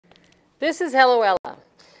This is Hello Ella.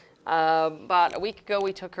 About a week ago,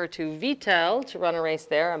 we took her to Vittel to run a race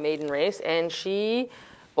there, a maiden race, and she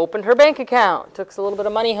opened her bank account. Took us a little bit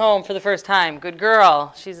of money home for the first time. Good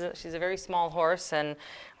girl. She's a very small horse, and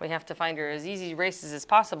we have to find her as easy races as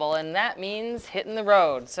possible, and that means hitting the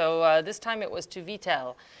road. So this time it was to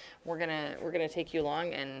Vittel. We're gonna take you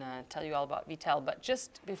along and tell you all about Vittel. But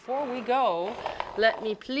just before we go, let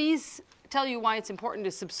me please tell you why it's important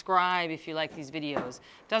to subscribe if you like these videos.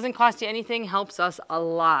 Doesn't cost you anything, helps us a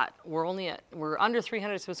lot. We're under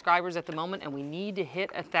 300 subscribers at the moment, and we need to hit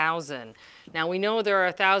 1,000. Now we know there are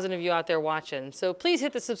 1,000 of you out there watching, so please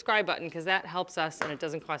hit the subscribe button because that helps us and it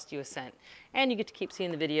doesn't cost you a cent. And you get to keep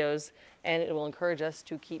seeing the videos, and it will encourage us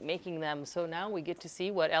to keep making them. So now we get to see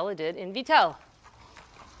what Ella did in Vittel.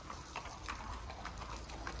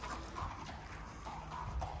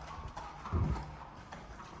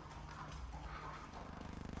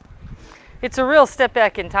 It's a real step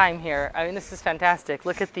back in time here. I mean, this is fantastic.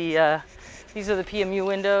 Look at the, these are the PMU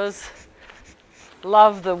windows.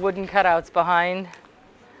 Love the wooden cutouts behind.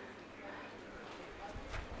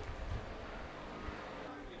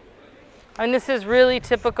 I mean, this is really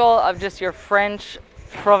typical of just your French,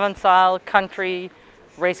 Provençal country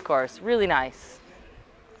racecourse. Really nice.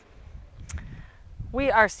 We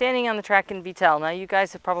are standing on the track in Vittel. Now, you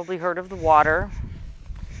guys have probably heard of the water.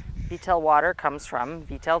 Vittel water comes from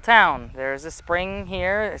Vittel town. There's a spring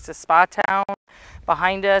here. It's a spa town.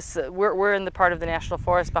 Behind us, we're in the part of the national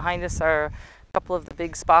forest. Behind us are a couple of the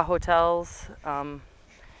big spa hotels. It's a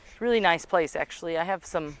really nice place, actually. I have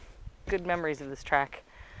some good memories of this track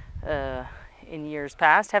in years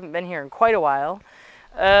past. Haven't been here in quite a while.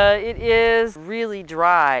 It is really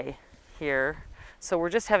dry here, so we're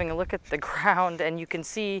just having a look at the ground, and you can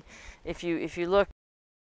see if you look.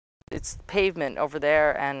 It's pavement over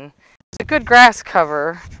there, and it's a good grass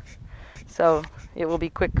cover, so it will be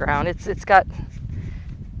quick ground. It's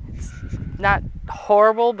not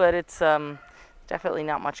horrible, but it's definitely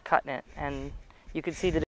not much cut in it, and you can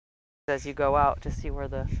see the difference as you go out to see where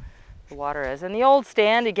the water is. And the old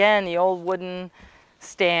stand, again, the old wooden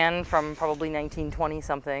stand from probably 1920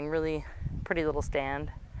 something, really pretty little stand,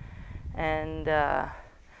 and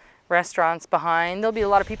restaurants behind. There'll be a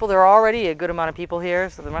lot of people. There are already a good amount of people here,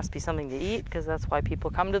 so there must be something to eat because that's why people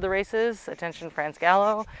come to the races. Attention, France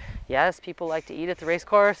Gallo. Yes, people like to eat at the race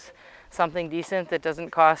course. Something decent that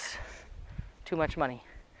doesn't cost too much money.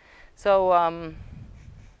 So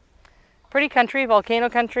pretty country, volcano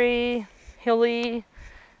country, hilly.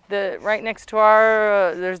 Right next to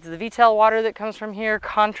our, there's the Vittel water that comes from here,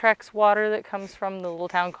 Contrax water that comes from the little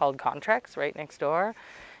town called Contrax right next door.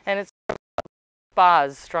 And it's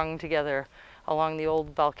spas strung together along the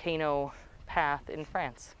old volcano path in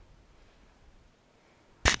France.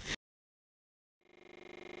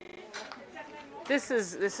 This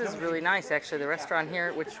is really nice, actually. The restaurant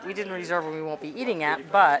here, which we didn't reserve and we won't be eating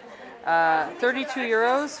at, but 32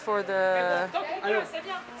 euros for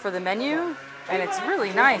the menu, and it's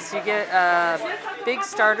really nice. You get a big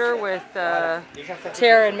starter with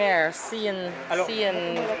terre and mare, sea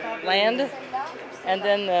and land. And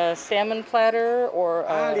then the salmon platter, or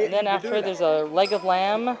and then after there's a leg of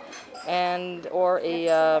lamb, or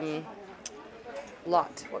a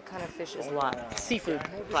lot. What kind of fish is lot? Seafood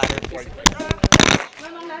platter.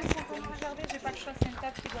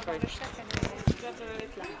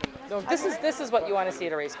 So this is what you want to see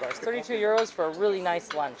at a race course. 32 euros for a really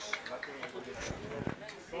nice lunch.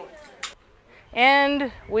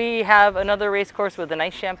 And we have another race course with a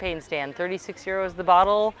nice champagne stand. 36 euros the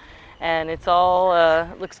bottle. And it's all,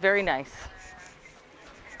 looks very nice.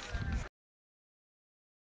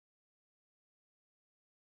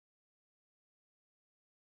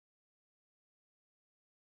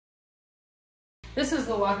 This is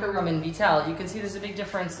the locker room in Vittel. You can see there's a big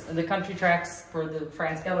difference in the country tracks for the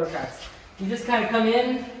France Gallo tracks. You just kind of come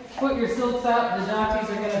in, put your silks up, the jockeys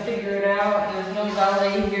are going to figure it out. There's no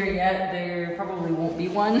valet here yet. There probably won't be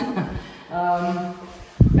one.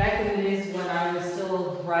 Back in the days when I was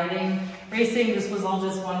still racing, this was all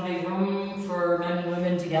just one big room for men and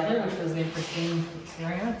women together, which was an interesting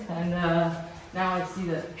experience. And now I see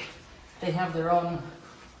that they have their own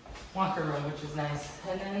locker room, which is nice.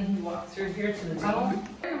 And then you walk through here to the tunnel.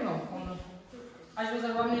 Ah, je vous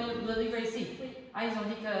ai ramené le livre ici. Ah, ils ont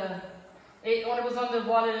dit que... Et on a besoin de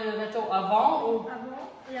voir le bateau avant ou...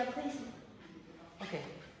 Avant et après ici. Ok.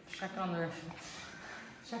 Chacun de...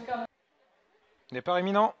 Départ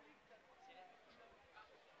imminent.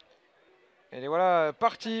 Et les voilà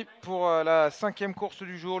partis pour la 5e course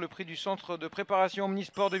du jour, le prix du centre de préparation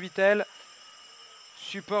omnisport de Vittel.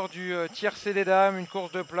 support du tiercé des dames, une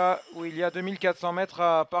course de plat où il y a 2400 mètres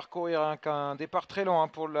à parcourir, hein, un départ très long, hein,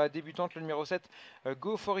 pour la débutante, le numéro 7,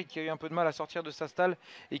 Go For It, qui a eu un peu de mal à sortir de sa stalle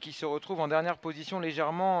et qui se retrouve en dernière position,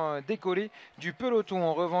 légèrement décollée du peloton.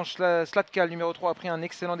 En revanche, Slatka, le numéro 3, a pris un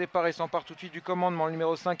excellent départ et s'empare tout de suite du commandement. Le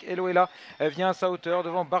numéro 5, Eloela, vient à sa hauteur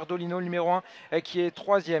devant Bardolino, le numéro 1, qui est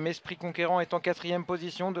 3e. Esprit Conquérant est en 4e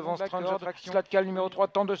position devant Stranger Attraction. Slatka, le numéro 3,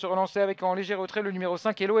 tente de se relancer avec en léger retrait le numéro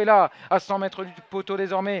 5, Eloela, à 100 mètres du poteau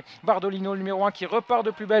désormais. Bardolino, le numéro 1, qui repart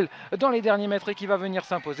de plus belle dans les derniers mètres et qui va venir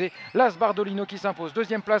s'imposer. Las Bardolino qui s'impose.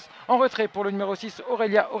 Deuxième place en retrait pour le numéro 6,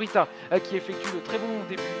 Aurelia Orita, qui effectue de très bons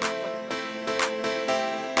débuts.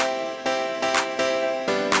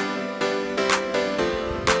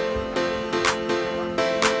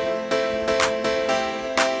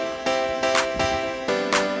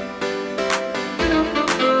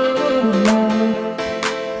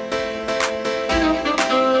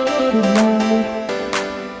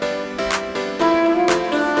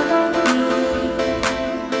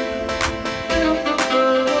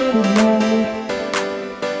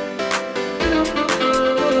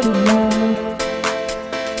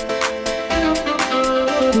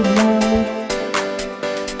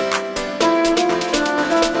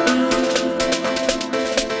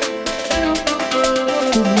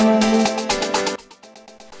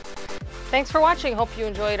 Thanks for watching. Hope you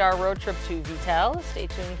enjoyed our road trip to Vittel. Stay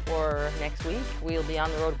tuned for next week. We'll be on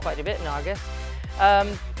the road quite a bit in August.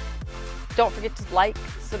 Don't forget to like,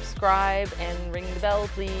 subscribe, and ring the bell,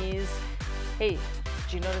 please. Hey,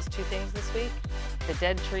 did you notice two things this week? The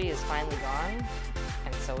dead tree is finally gone,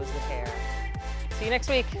 and so is the hair. See you next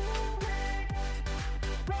week.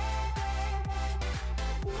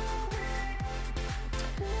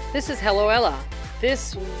 This is Hello Ella.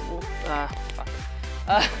 This,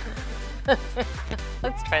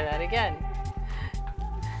 let's try that again.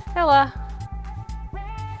 Ella.